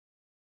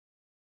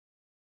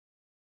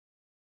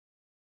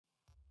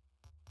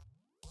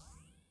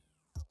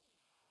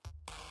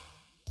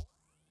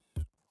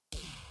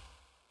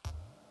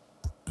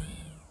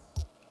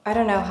I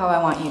don't know how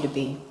I want you to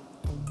be,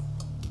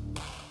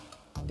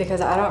 because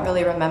I don't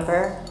really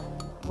remember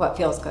what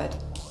feels good.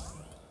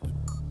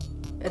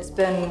 It's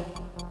been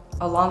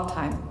a long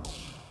time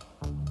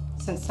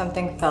since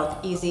something felt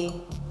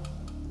easy,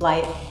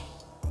 light,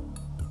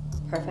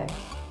 perfect.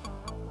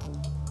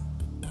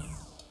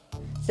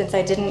 Since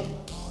I didn't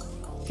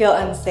feel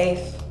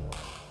unsafe,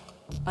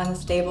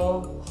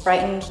 unstable,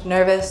 frightened,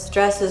 nervous,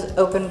 stress as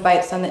open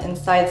bites on the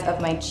insides of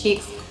my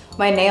cheeks.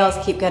 My nails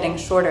keep getting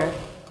shorter.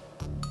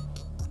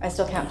 I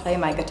still can't play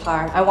my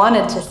guitar. I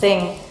wanted to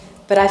sing,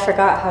 but I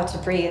forgot how to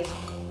breathe.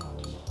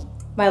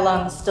 My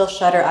lungs still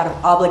shudder out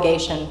of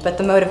obligation, but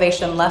the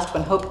motivation left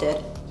when hope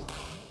did.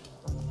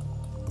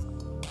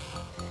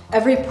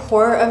 Every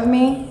pore of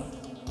me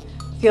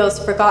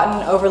feels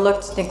forgotten,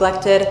 overlooked,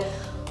 neglected.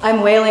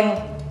 I'm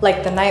wailing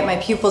like the night my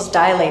pupils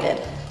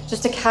dilated.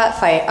 Just a cat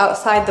fight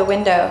outside the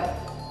window,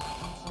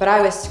 but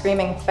I was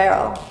screaming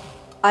feral.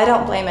 I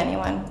don't blame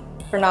anyone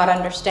for not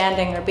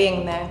understanding or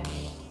being there.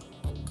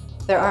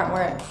 There aren't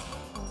words.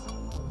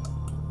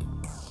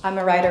 I'm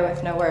a writer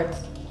with no words.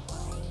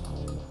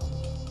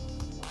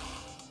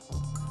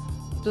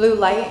 Blue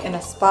light in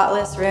a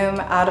spotless room,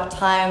 out of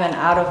time and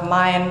out of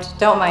mind.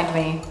 Don't mind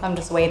me, I'm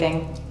just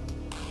waiting.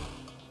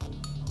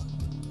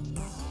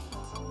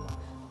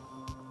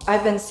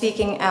 I've been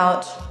seeking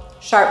out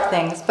sharp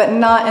things, but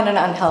not in an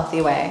unhealthy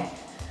way.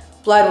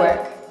 Blood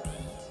work,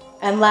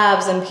 and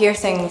labs and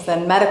piercings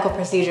and medical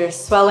procedures,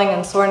 swelling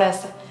and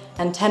soreness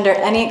and tender,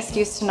 any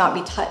excuse to not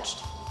be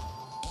touched.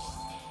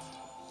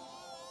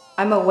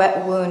 I'm a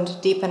wet wound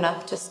deep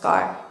enough to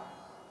scar.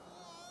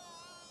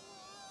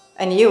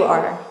 And you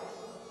are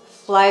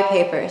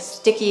flypaper,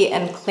 sticky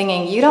and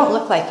clinging. You don't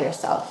look like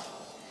yourself.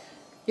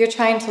 You're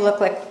trying to look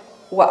like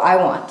what I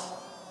want.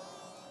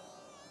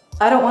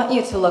 I don't want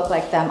you to look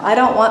like them. I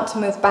don't want to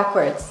move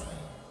backwards.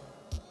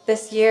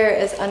 This year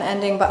is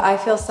unending, but I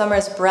feel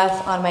summer's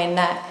breath on my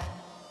neck.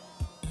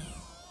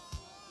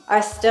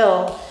 I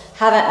still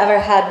haven't ever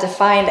had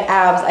defined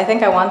abs. I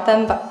think I want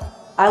them, but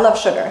I love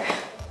sugar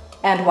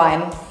and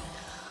wine.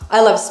 I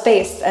love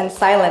space and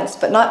silence,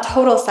 but not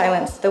total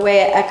silence, the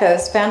way it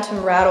echoes,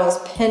 phantom rattles,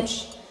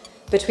 pinch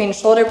between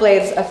shoulder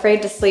blades,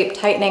 afraid to sleep,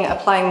 tightening,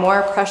 applying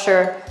more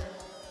pressure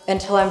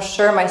until I'm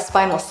sure my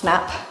spine will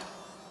snap.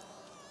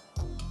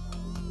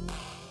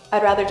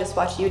 I'd rather just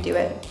watch you do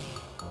it.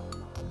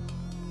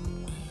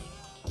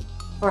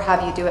 Or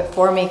have you do it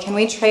for me. Can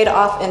we trade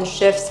off in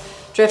shifts,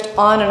 drift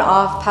on and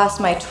off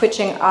past my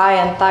twitching eye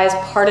and thighs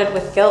parted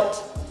with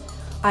guilt?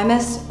 I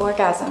miss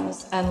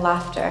orgasms and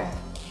laughter.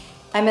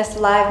 I miss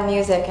live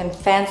music and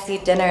fancy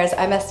dinners.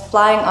 I miss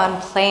flying on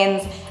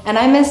planes, and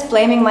I miss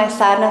blaming my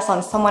sadness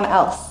on someone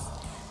else.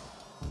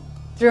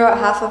 Throughout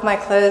half of my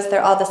clothes,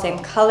 they're all the same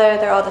color,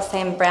 they're all the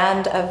same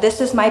brand of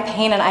this is my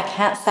pain and I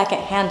can't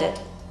secondhand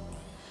it.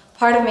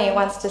 Part of me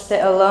wants to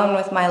sit alone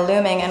with my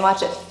looming and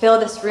watch it fill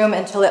this room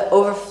until it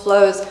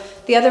overflows.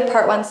 The other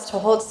part wants to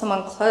hold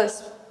someone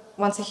close,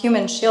 wants a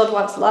human shield,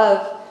 wants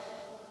love.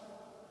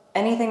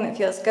 Anything that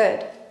feels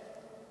good.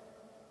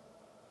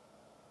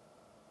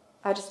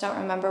 I just don't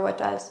remember what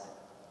does.